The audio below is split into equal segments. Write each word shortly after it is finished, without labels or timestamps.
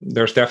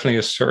there's definitely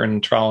a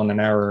certain trial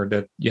and error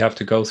that you have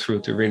to go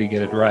through to really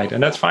get it right.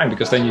 And that's fine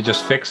because then you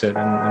just fix it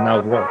and now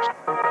it works.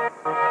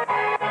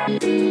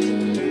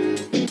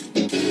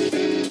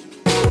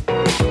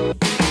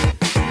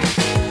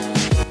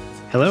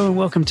 Hello and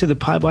welcome to the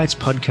PyBites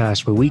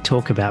podcast, where we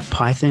talk about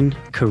Python,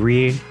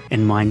 career,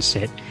 and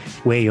mindset.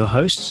 We're your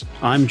hosts.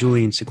 I'm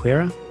Julian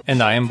Sequeira.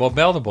 And I am Bob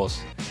Beldebos.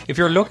 If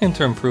you're looking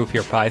to improve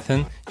your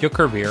Python, your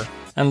career,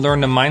 and learn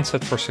the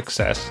mindset for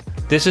success,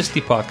 this is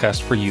the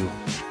podcast for you.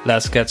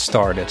 Let's get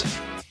started.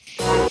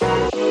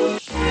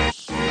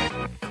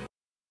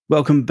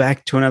 Welcome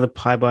back to another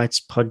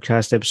PyBites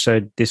podcast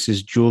episode. This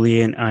is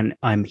Julian, and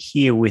I'm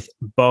here with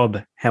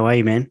Bob. How are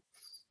you, man?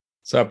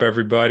 What's up,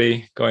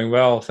 everybody? Going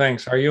well.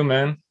 Thanks. How are you,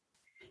 man?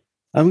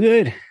 I'm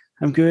good.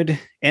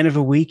 End of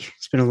a week.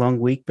 It's been a long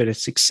week, but a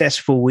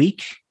successful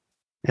week,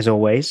 as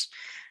always.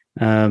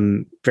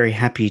 Very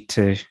happy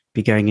to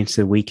be going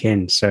into the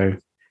weekend. So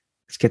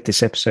let's get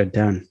this episode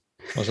done.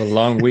 It was a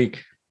long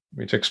week,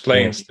 which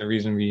explains the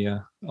reason we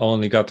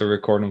only got to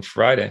record on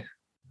Friday.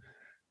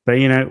 But,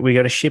 we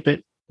got to ship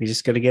it. We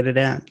just got to get it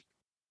out.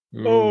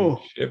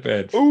 Ship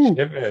it. Ooh.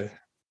 Ship it.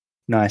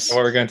 Nice.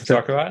 What are we going to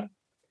talk about?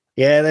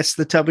 Yeah, that's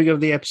the topic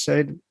of the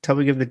episode,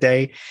 topic of the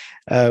day.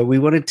 We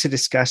wanted to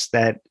discuss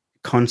that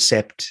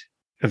concept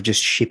of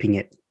just shipping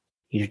it,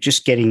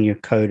 just getting your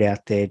code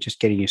out there, just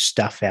getting your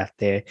stuff out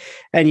there.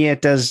 And yeah,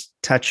 it does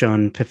touch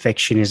on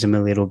perfectionism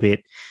a little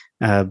bit,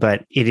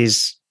 but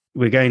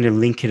we're going to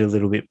link it a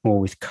little bit more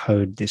with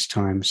code this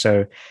time.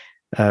 So,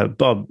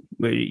 Bob,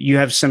 you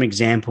have some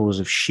examples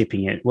of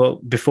shipping it.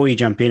 Well, before you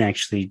jump in,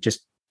 actually,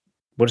 just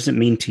what does it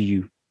mean to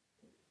you?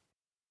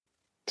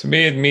 To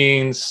me, it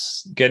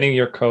means getting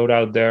your code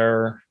out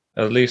there,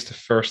 at least the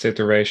first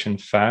iteration,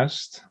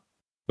 fast,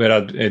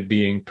 without it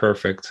being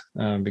perfect,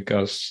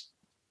 because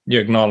you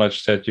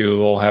acknowledge that you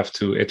will have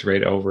to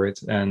iterate over it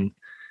and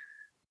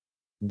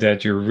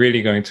that you're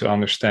really going to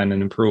understand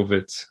and improve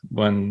it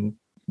when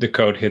the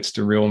code hits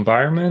the real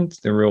environment,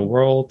 the real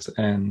world,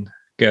 and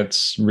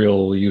gets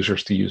real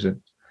users to use it.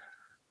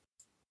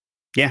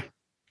 Yeah,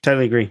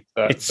 totally agree.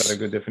 Is that a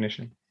good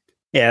definition?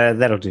 Yeah,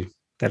 that'll do.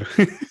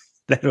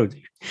 That'll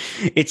do.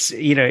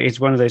 It's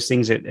one of those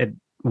things at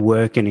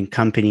work and in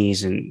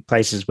companies and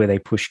places where they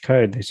push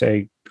code. They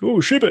say, "Oh,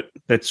 ship it."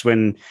 That's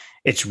when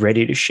it's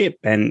ready to ship.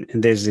 And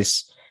there's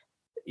this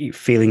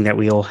feeling that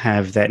we all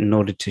have that in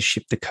order to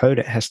ship the code,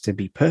 it has to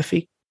be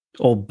perfect.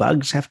 All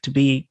bugs have to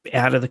be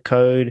out of the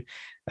code.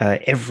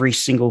 Every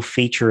single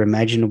feature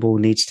imaginable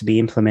needs to be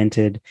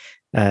implemented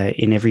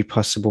in every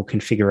possible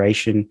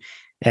configuration.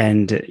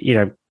 And,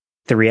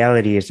 the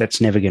reality is that's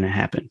never going to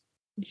happen.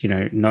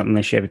 Not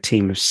unless you have a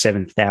team of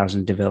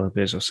 7,000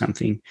 developers or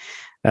something.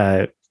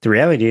 The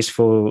reality is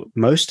for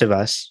most of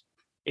us,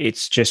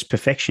 it's just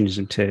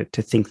perfectionism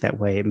to think that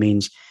way. It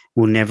means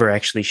we'll never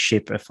actually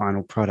ship a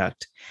final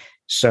product.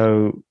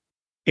 So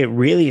it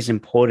really is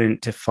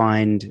important to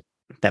find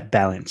that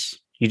balance.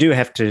 You do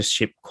have to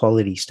ship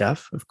quality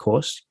stuff, of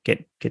course,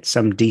 get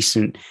some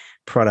decent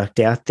product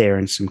out there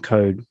and some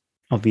code,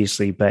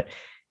 obviously, but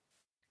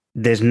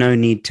there's no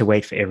need to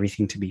wait for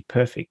everything to be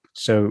perfect.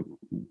 So,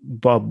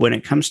 Bob, when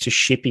it comes to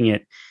shipping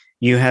it,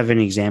 you have an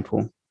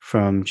example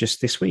from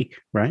just this week,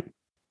 right?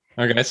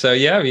 Okay, so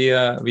yeah,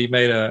 we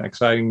made an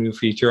exciting new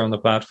feature on the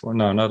platform.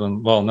 No, not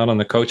on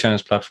the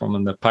CodeChannels platform,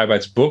 on the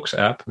PyBites Books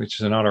app, which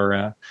is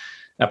another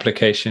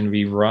application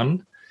we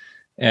run,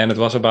 and it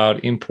was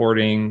about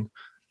importing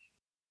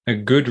a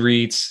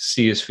Goodreads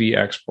CSV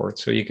export.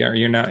 So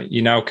you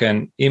now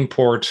can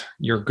import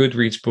your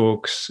Goodreads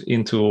books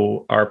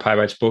into our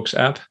PyBites Books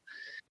app.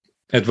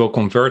 It will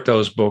convert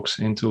those books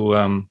into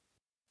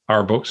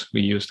our books.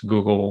 We used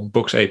Google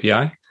Books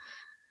API.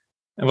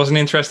 It was an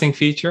interesting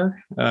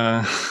feature.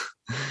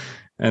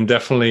 And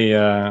definitely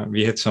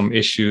we hit some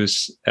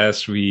issues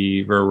as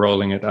we were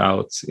rolling it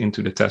out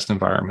into the test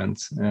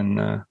environment.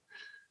 And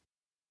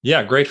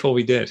grateful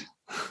we did.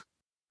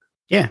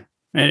 Yeah,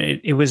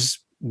 and it was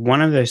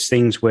one of those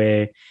things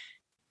where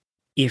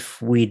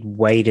if we'd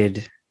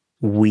waited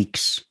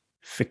weeks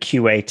for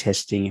QA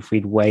testing, if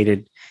we'd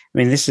waited,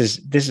 this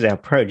is our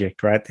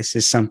project, right? This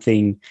is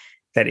something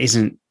that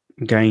isn't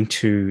going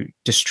to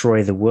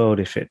destroy the world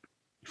if it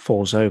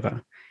falls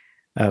over.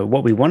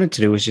 What we wanted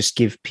to do was just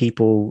give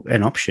people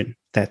an option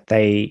that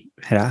they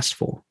had asked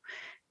for.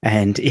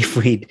 And if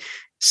we'd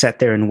sat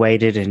there and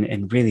waited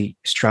and really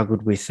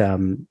struggled with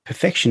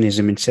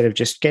perfectionism, instead of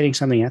just getting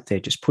something out there,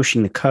 just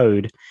pushing the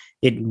code,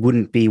 it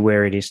wouldn't be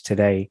where it is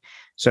today.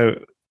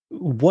 So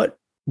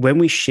when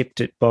we shipped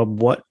it, Bob,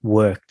 what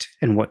worked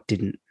and what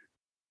didn't?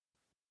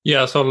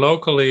 Yeah, so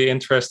locally,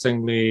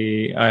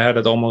 interestingly, I had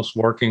it almost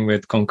working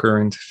with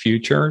concurrent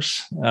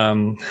futures,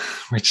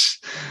 which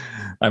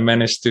I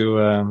managed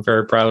to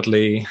very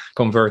proudly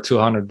convert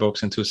 200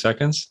 books in 2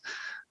 seconds.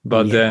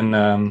 But then,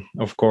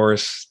 of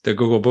course, the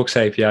Google Books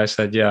API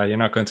said, you're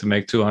not going to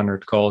make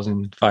 200 calls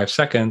in 5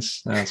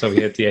 seconds. So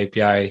we hit the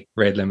API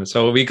rate limit.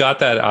 So we got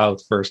that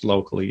out first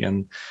locally.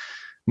 And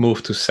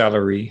move to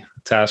Celery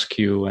task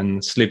queue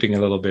and sleeping a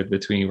little bit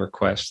between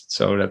requests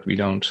so that we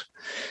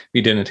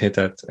didn't hit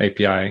that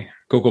API,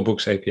 Google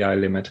Books API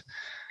limit.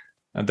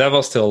 That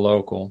was still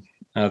local.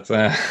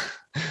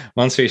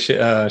 Once we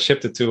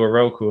shipped it to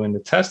Heroku in the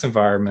test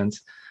environment,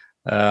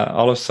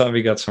 all of a sudden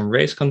we got some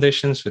race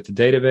conditions with the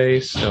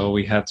database. So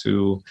we had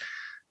to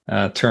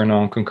turn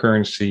on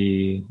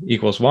concurrency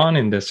 =1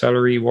 in the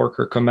Celery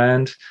worker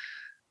command,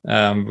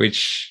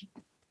 which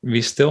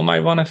we still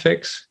might want to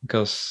fix,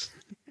 because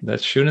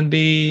that shouldn't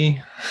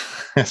be,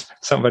 as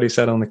somebody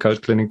said on the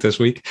Code Clinic this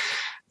week,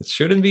 it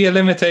shouldn't be a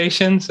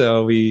limitation.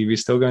 So we're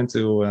still going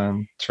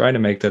to try to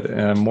make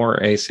that more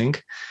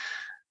async.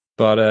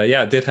 But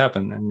yeah, it did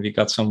happen. And we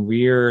got some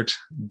weird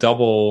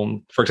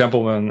double, for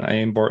example, when I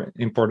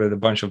imported a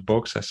bunch of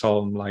books, I saw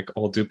them like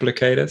all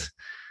duplicated.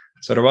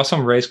 So there was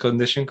some race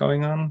condition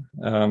going on.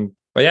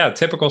 But yeah,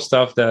 typical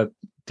stuff that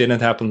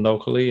didn't happen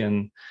locally.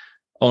 And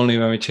only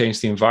when we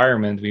changed the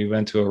environment, we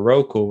went to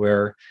Heroku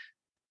where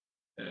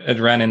it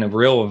ran in a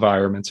real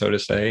environment, so to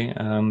say,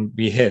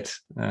 we hit.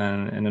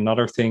 And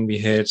another thing we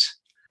hit,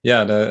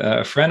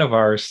 a friend of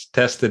ours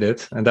tested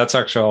it, and that's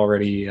actually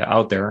already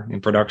out there in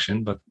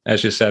production. But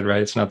as you said,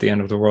 right, it's not the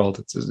end of the world.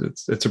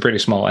 It's a pretty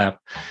small app.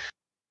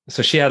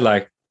 So she had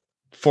like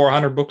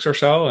 400 books or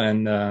so,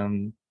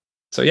 and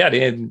so yeah,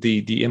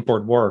 the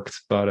import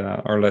worked, but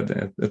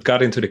it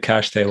got into the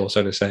cache table,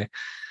 so to say,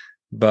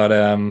 but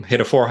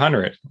hit a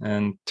 400.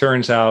 And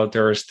turns out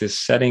there's this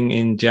setting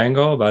in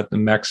Django about the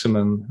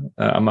maximum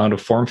amount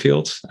of form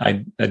fields.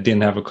 I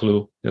didn't have a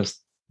clue.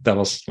 That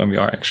was when we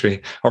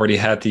actually already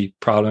had the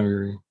problem we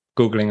were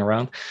Googling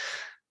around.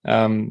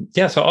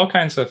 So all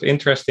kinds of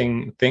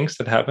interesting things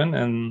that happen,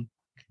 and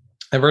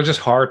we're just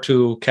hard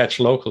to catch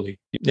locally.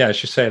 Yeah, I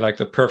should say, like,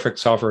 the perfect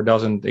software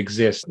doesn't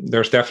exist.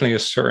 There's definitely a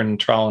certain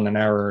trial and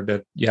error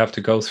that you have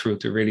to go through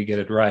to really get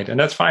it right. And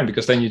that's fine,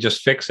 because then you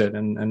just fix it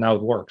and now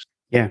it works.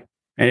 Yeah.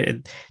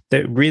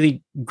 The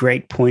really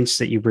great points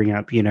that you bring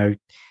up,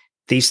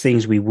 these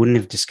things we wouldn't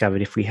have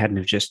discovered if we hadn't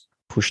have just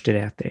pushed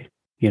it out there.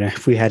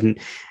 If we hadn't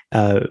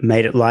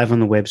made it live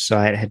on the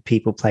website, had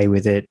people play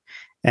with it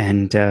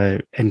and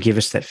give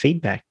us that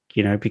feedback,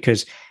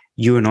 because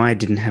you and I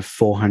didn't have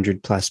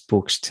 400 plus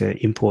books to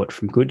import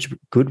from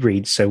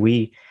Goodreads, so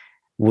we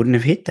wouldn't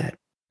have hit that.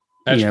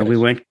 We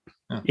weren't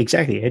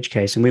exactly edge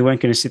case, and we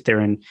weren't going to sit there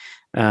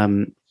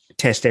and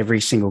test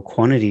every single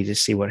quantity to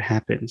see what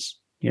happens.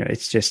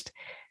 It's just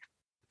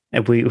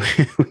we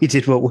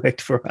did what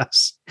worked for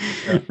us.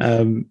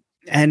 Yeah.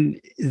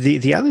 And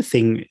the other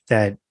thing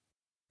that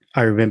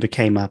I remember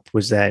came up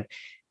was that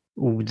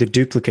the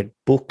duplicate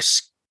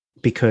books,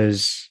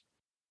 because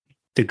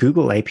the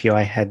Google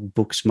API had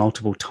books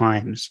multiple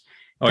times.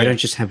 They don't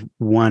just have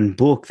one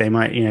book. They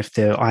might, if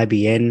the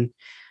IBN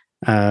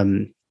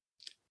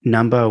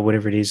number or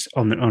whatever it is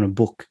on a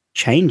book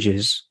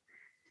changes,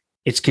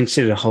 it's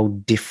considered a whole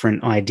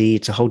different ID.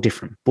 It's a whole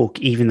different book,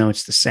 even though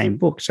it's the same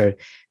book. So,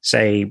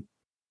 say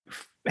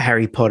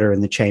Harry Potter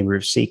and the Chamber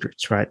of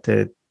Secrets, right?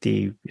 Is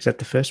that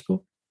the first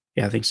book?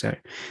 Yeah, I think so.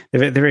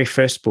 The very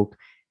first book,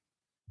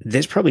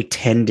 there's probably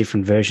 10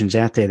 different versions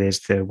out there.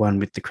 There's the one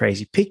with the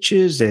crazy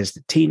pictures. There's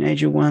the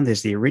teenager one.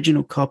 There's the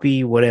original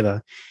copy,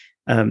 whatever.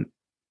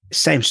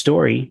 Same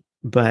story,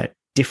 but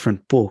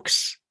different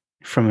books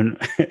from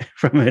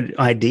an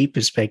ID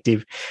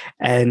perspective.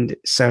 And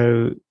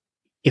so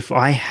if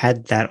I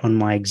had that on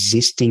my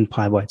existing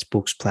PyBites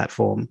Books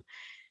platform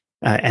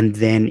and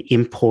then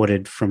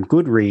imported from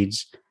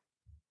Goodreads,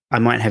 I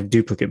might have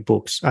duplicate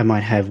books. I might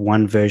have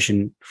one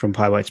version from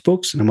PyBites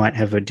Books, and I might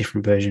have a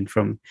different version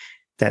from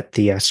that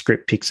the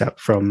script picks up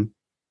from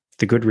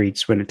the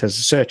Goodreads when it does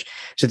the search.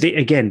 So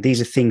again,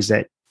 these are things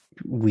that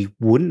we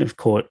wouldn't have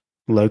caught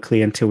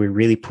locally until we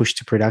really pushed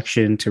to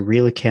production, to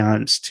real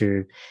accounts,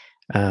 to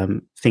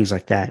things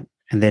like that.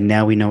 And then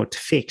now we know what to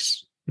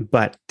fix.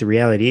 But the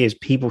reality is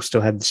people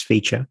still have this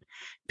feature.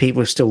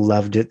 People have still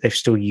loved it. They've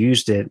still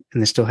used it,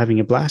 and they're still having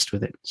a blast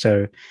with it.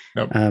 So,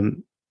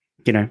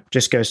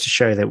 just goes to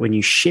show that when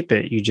you ship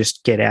it, you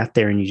just get out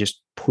there and you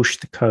just push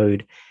the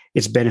code.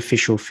 It's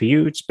beneficial for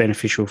you. It's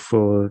beneficial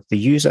for the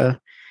user,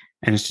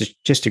 and it's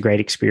just a great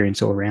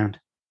experience all around.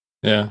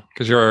 Yeah,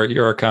 because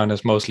your account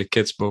is mostly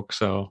kids' books,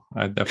 so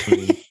I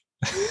definitely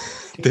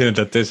didn't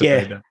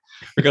anticipate that.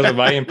 Because of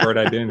my import,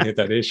 I didn't hit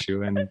that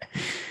issue, and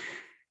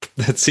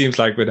that seems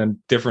like with a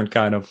different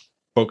kind of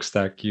book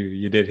stack,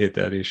 you did hit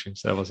that issue.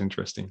 So that was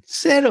interesting.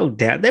 Settle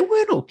down. They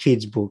weren't all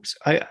kids' books.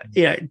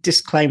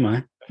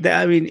 Disclaimer.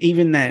 I mean,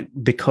 even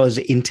that Because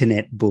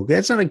Internet book,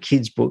 that's not a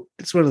kid's book.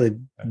 It's one of the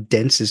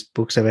densest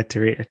books I've had to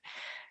read.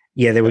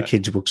 Yeah, there were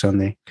kids' books on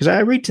there because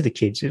I read to the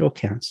kids. It all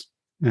counts.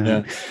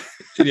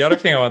 The other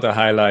thing I want to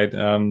highlight,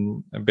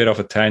 a bit of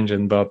a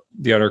tangent, but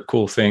the other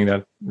cool thing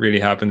that really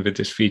happened with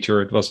this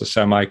feature, it was a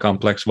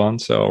semi-complex one.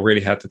 So I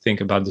really had to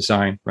think about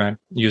design, right?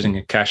 Using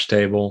a cache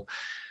table.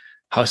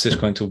 How's this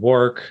going to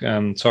work?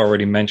 So I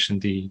already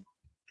mentioned the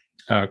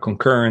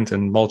concurrent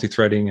and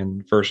multi-threading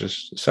and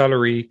versus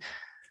Celery.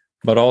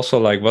 But also,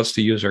 like, what's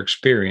the user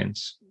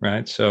experience,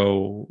 right?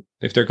 So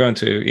if they're going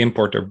to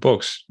import their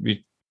books,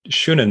 we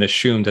shouldn't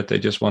assume that they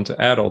just want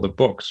to add all the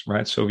books,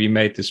 right? So we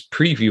made this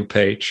preview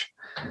page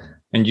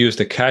and used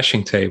the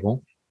caching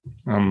table.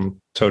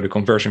 So the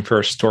conversion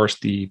first stores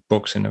the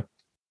books in a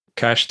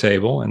cache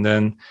table, and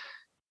then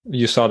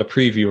you saw the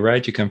preview,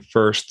 right? You can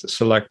first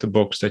select the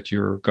books that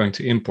you're going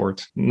to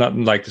import, not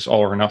like this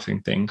all or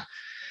nothing thing.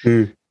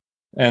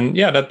 And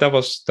yeah, that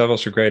was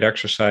a great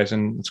exercise,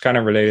 and it's kind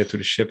of related to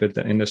the Ship It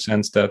in the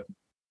sense that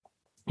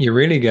you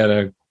really get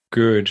a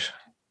good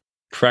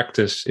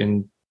practice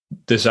in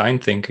design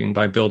thinking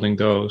by building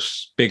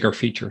those bigger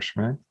features,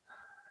 right?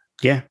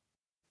 Yeah.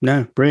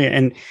 No, brilliant.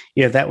 And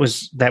yeah, that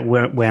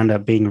wound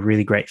up being a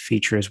really great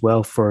feature as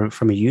well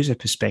from a user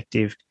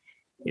perspective,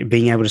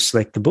 being able to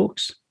select the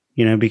books,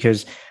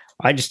 because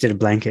I just did a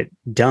blanket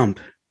dump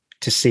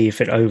to see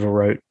if it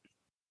overwrote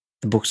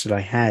the books that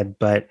I had.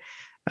 But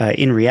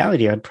in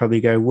reality, I'd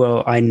probably go,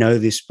 well, I know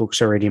this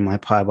book's already in my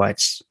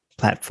PyBites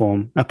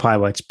platform, a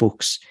PyBites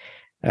books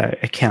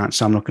account,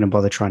 so I'm not going to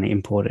bother trying to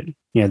import it.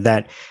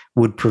 That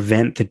would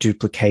prevent the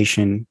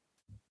duplication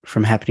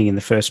from happening in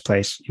the first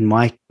place, in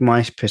my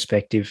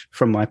perspective,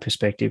 from my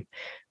perspective.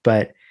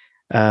 But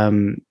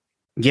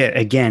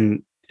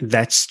again,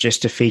 that's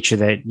just a feature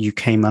that you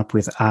came up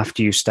with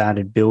after you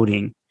started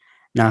building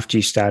and after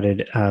you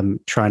started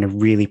trying to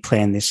really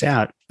plan this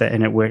out.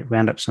 And it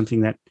wound up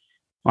something that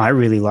I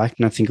really liked,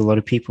 and I think a lot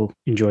of people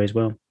enjoy as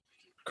well.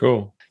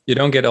 Cool. You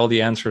don't get all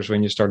the answers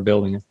when you start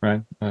building it,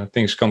 right?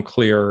 Things come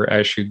clearer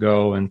as you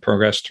go and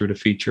progress through the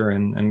feature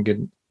and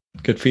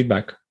get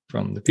feedback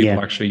from the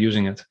people actually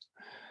using it.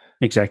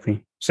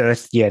 Exactly. So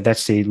that's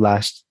the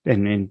last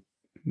and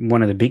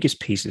one of the biggest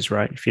pieces,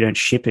 right? If you don't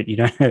ship it, you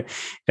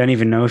don't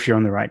even know if you're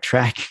on the right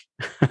track.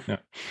 Yeah.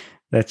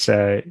 That's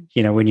when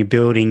you're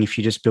building, if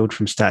you just build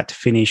from start to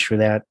finish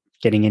without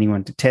getting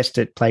anyone to test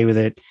it, play with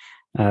it,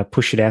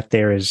 push it out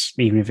there as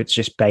even if it's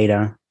just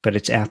beta, but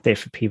it's out there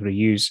for people to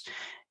use.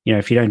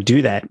 If you don't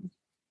do that,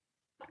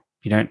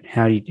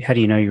 how do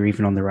you know you're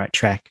even on the right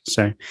track?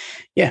 So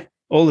yeah,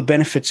 all the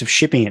benefits of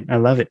shipping it. I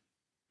love it.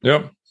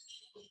 Yep.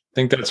 I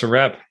think that's a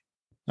wrap.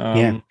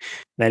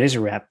 That is a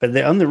wrap. But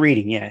on the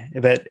reading,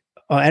 but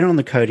and on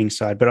the coding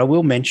side, but I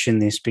will mention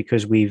this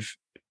because we've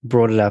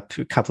brought it up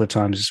a couple of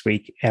times this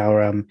week,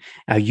 our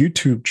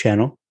YouTube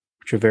channel,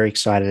 which we're very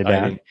excited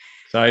about.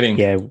 Exciting.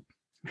 Yeah.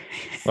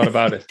 What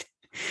about it?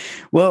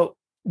 Well,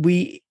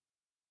 we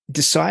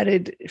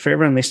decided, for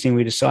everyone listening,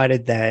 we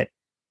decided that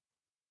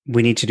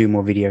we need to do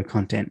more video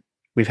content.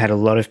 We've had a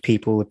lot of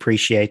people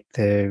appreciate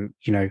the,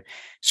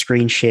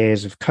 screen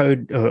shares of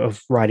code,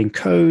 of writing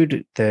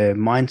code, the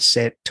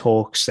mindset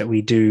talks that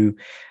we do,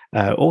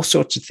 all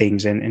sorts of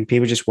things. And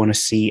people just want to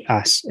see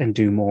us and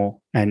do more.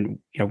 And,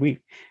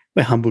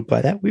 we're humbled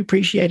by that. We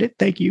appreciate it.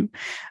 Thank you.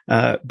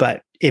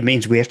 But it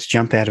means we have to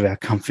jump out of our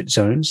comfort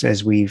zones,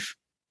 as we've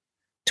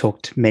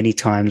talked many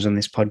times on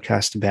this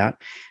podcast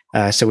about.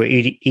 So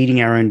we're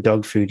eating our own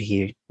dog food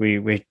here.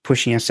 We're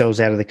pushing ourselves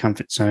out of the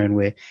comfort zone.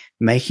 We're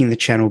making the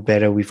channel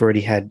better. We've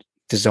already had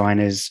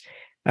designers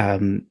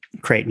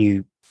create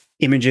new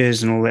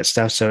images and all that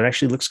stuff. So it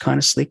actually looks kind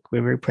of slick.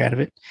 We're very proud of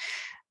it.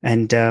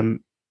 And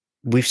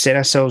we've set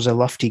ourselves a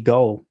lofty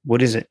goal.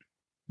 What is it,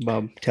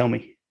 Bob? Tell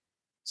me.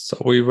 So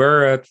we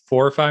were at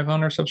 400 or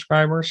 500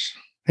 subscribers.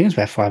 I think it's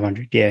about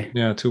 500. Yeah.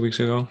 Yeah. 2 weeks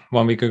ago,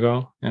 1 week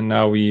ago. And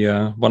now we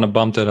want to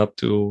bump that up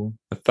to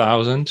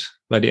 1,000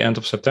 by the end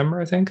of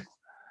September, I think.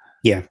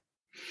 Yeah.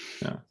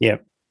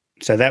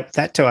 So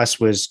that to us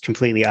was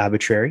completely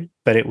arbitrary,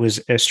 but it was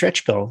a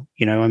stretch goal.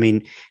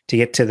 To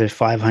get to the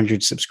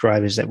 500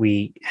 subscribers that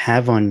we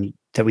had on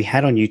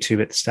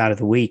YouTube at the start of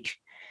the week,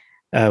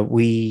 I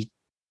don't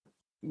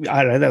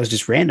know, that was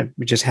just random.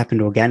 It just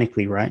happened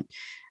organically, right?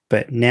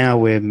 But now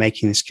we're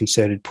making this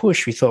concerted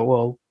push. We thought,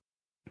 well,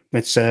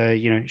 let's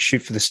shoot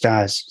for the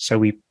stars. So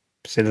we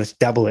said, let's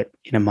double it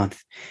in a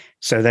month.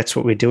 So that's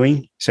what we're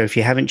doing. So if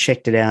you haven't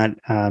checked it out,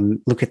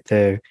 look at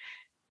the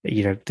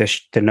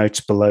notes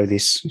below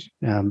this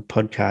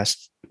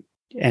podcast,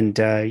 and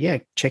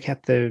check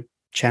out the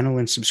channel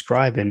and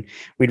subscribe. And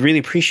we'd really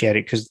appreciate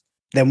it, because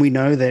then we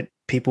know that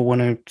people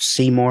want to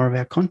see more of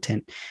our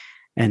content.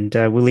 And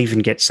we'll even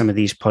get some of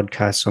these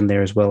podcasts on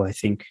there as well, I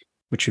think,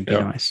 which would be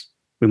nice.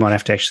 We might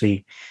have to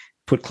actually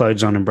put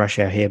clothes on and brush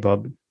our hair,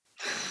 Bob.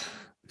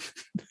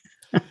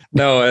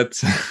 No,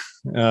 it's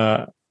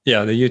the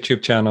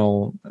YouTube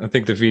channel. I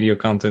think the video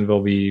content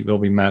will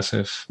be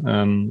massive,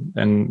 and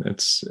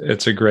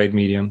it's a great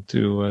medium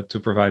to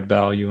provide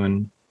value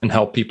and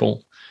help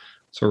people.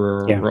 So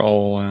we're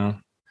all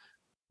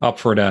up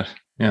for that.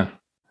 Yeah.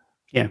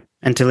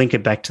 And to link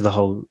it back to the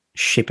whole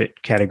ship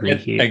it category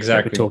here.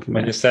 Exactly. We're talking about.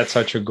 When you set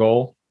such a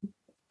goal,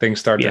 things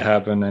start to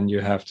happen, and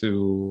you have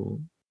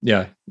to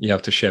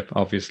ship,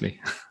 obviously.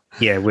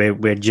 Yeah,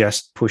 we're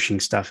just pushing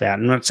stuff out.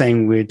 I'm not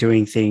saying we're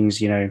doing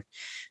things,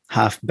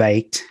 half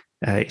baked.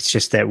 It's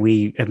just that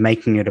we are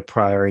making it a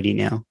priority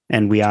now,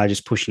 and we are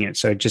just pushing it.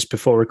 So just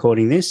before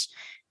recording this,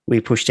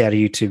 we pushed out a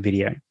YouTube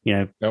video.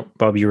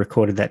 Bob, you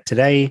recorded that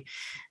today,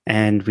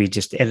 and we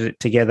just edited it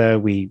together.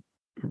 We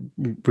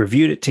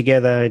reviewed it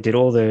together, did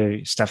all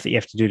the stuff that you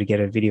have to do to get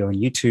a video on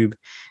YouTube,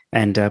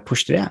 and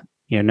pushed it out.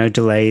 no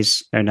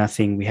delays, no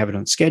nothing. We have it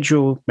on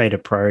schedule, made a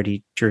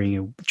priority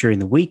during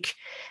the week.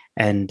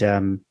 And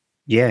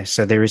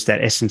so there is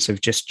that essence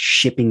of just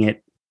shipping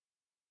it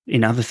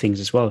in other things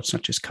as well. It's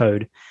not just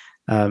code.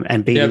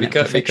 And being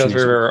because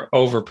we were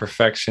over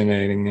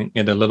perfectionating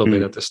it a little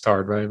bit at the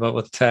start, right?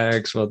 What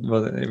tags, what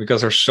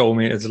because there's so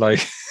many, it's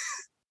like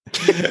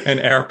an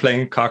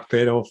airplane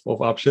cockpit of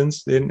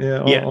options on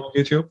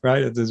YouTube,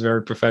 right? It is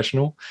very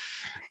professional.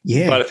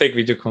 Yeah. But I think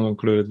we do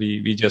conclude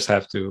we just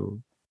have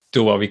to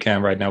do what we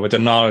can right now with the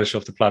knowledge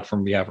of the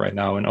platform we have right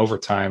now, and over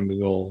time we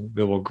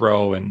will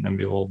grow and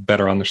we will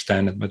better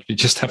understand it. But we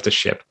just have to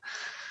ship.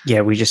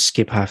 Yeah, we just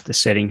skip half the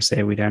settings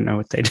there. We don't know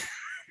what they do.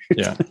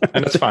 Yeah,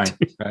 and that's fine,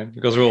 right?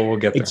 Because we'll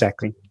get there.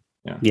 Exactly.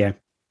 Yeah.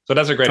 So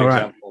that's a great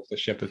example of the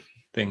ship it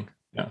thing.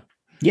 Yeah.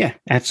 Yeah,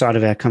 outside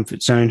of our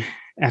comfort zone,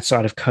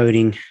 outside of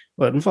coding.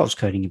 Well, it involves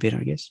coding a bit,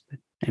 I guess. But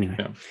anyway.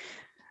 Yeah.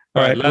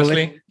 All right,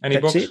 Leslie, any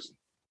books? It.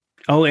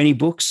 Oh, any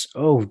books?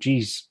 Oh,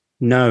 geez.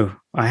 No,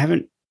 I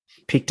haven't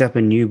picked up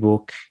a new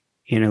book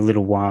in a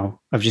little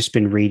while. I've just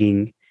been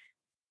reading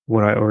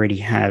what I already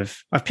have.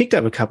 I've picked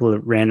up a couple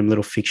of random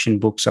little fiction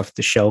books off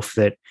the shelf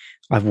that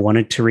I've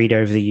wanted to read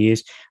over the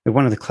years. But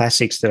one of the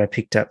classics that I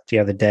picked up the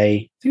other day,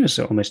 I think it was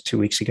almost 2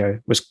 weeks ago,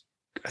 was,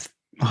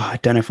 I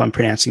don't know if I'm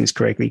pronouncing this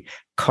correctly,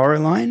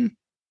 Coraline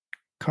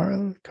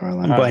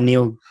by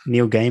Neil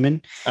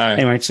Gaiman.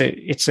 Anyway,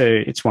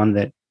 it's one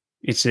that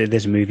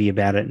there's a movie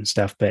about it and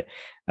stuff, but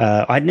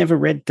I'd never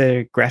read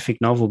the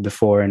graphic novel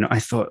before, and I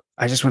thought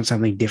I just want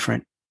something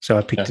different. So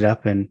I picked it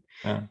up, and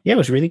it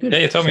was really good. Yeah,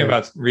 you told me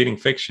about reading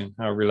fiction,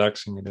 how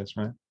relaxing it is,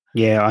 right?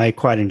 Yeah, I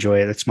quite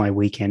enjoy it. That's my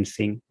weekend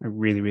thing. I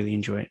really, really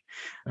enjoy it.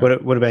 Yeah.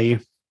 What about you?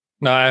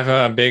 No, I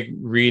have a big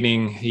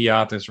reading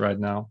hiatus right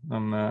now.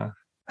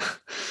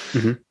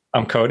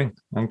 I'm coding,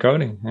 and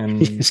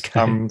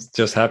I'm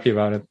just happy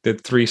about it.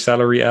 Did 3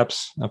 salary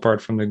apps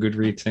apart from the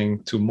Goodreads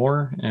thing, 2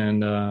 more,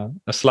 and a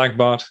Slack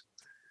bot,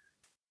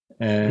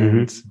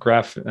 and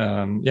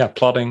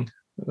plotting.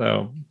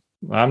 So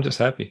I'm just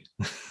happy.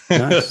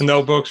 Nice.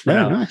 No books for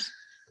now. Nice.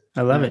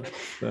 I love it.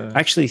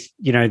 Actually,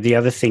 the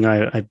other thing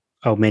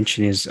I'll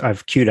mention is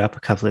I've queued up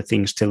a couple of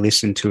things to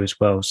listen to as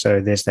well.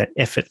 So there's that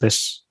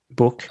Effortless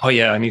book. Oh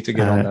yeah, I need to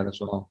get on that as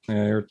well.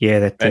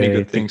 That many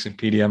good things in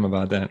PDM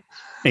about that.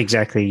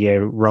 Exactly. Yeah,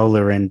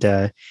 Roller and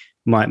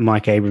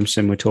Mike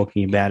Abramson were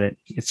talking about it.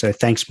 So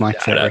thanks, Mike,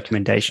 for that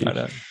recommendation.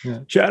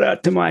 Shout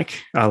out to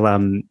Mike.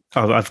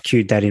 I've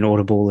queued that in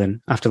Audible,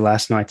 and after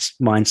last night's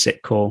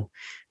mindset call,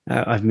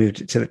 I've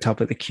moved it to the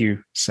top of the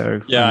queue.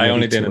 So I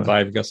only didn't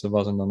buy it because it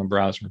wasn't on the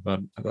browser.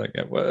 But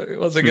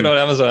once I get on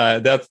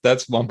Amazon,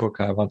 that's one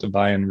book I want to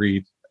buy and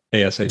read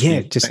ASAP. Yeah,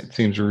 it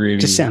seems really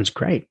just sounds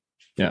great.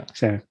 Yeah.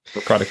 So for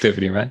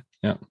productivity, right?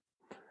 Yeah.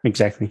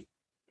 Exactly.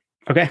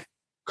 Okay.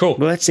 Cool.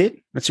 Well, that's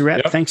it. That's a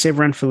wrap. Yep. Thanks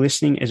everyone for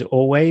listening. As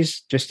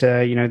always, just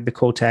the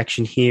call to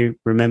action here.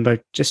 Remember,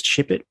 just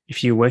ship it.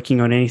 If you're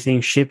working on anything,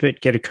 ship it.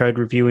 Get a code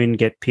review in.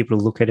 Get people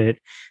to look at it,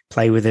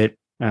 play with it,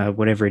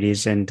 whatever it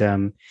is, and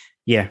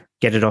get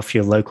it off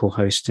your local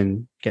host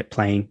and get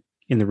playing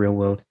in the real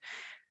world.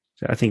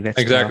 So I think that's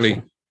exactly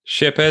powerful.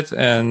 Ship it,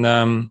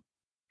 and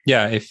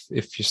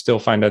if you still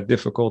find that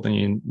difficult and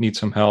you need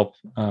some help,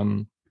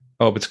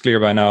 hope it's clear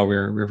by now.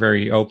 We're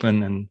very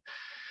open, and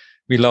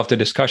we love the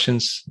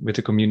discussions with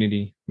the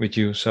community, with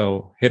you.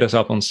 So hit us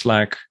up on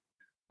Slack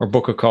or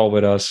book a call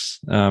with us.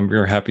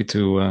 We're happy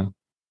to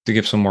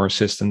give some more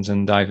assistance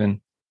and dive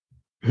in.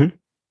 Mm-hmm.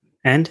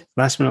 And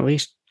last but not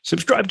least,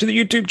 subscribe to the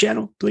YouTube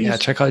channel, please. Yeah,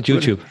 check out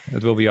YouTube.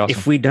 It will be awesome.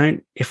 If we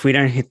don't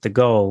hit the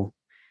goal,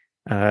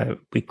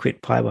 we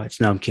quit PyBites.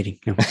 No, I'm kidding.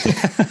 No.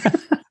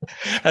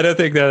 I don't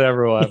think that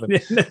ever will happen.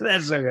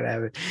 That's not going to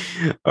happen.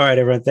 All right,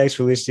 everyone. Thanks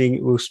for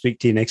listening. We'll speak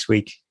to you next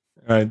week.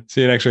 All right.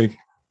 See you next week.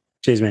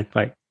 Cheers, man.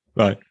 Bye.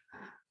 Bye.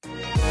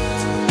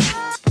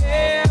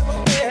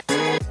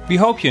 We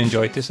hope you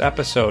enjoyed this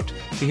episode.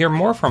 To hear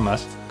more from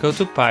us, go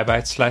to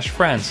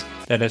PyBites/friends.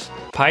 That is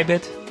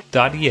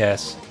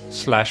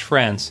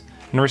pybit.es/friends.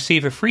 And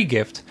receive a free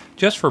gift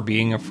just for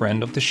being a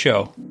friend of the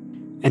show.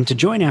 And to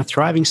join our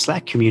thriving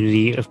Slack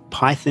community of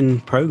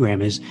Python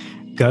programmers,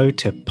 go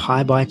to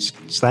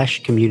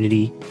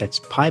pybites/community. That's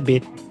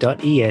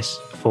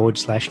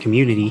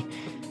pybit.es/community.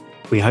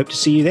 We hope to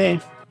see you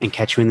there and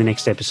catch you in the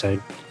next episode.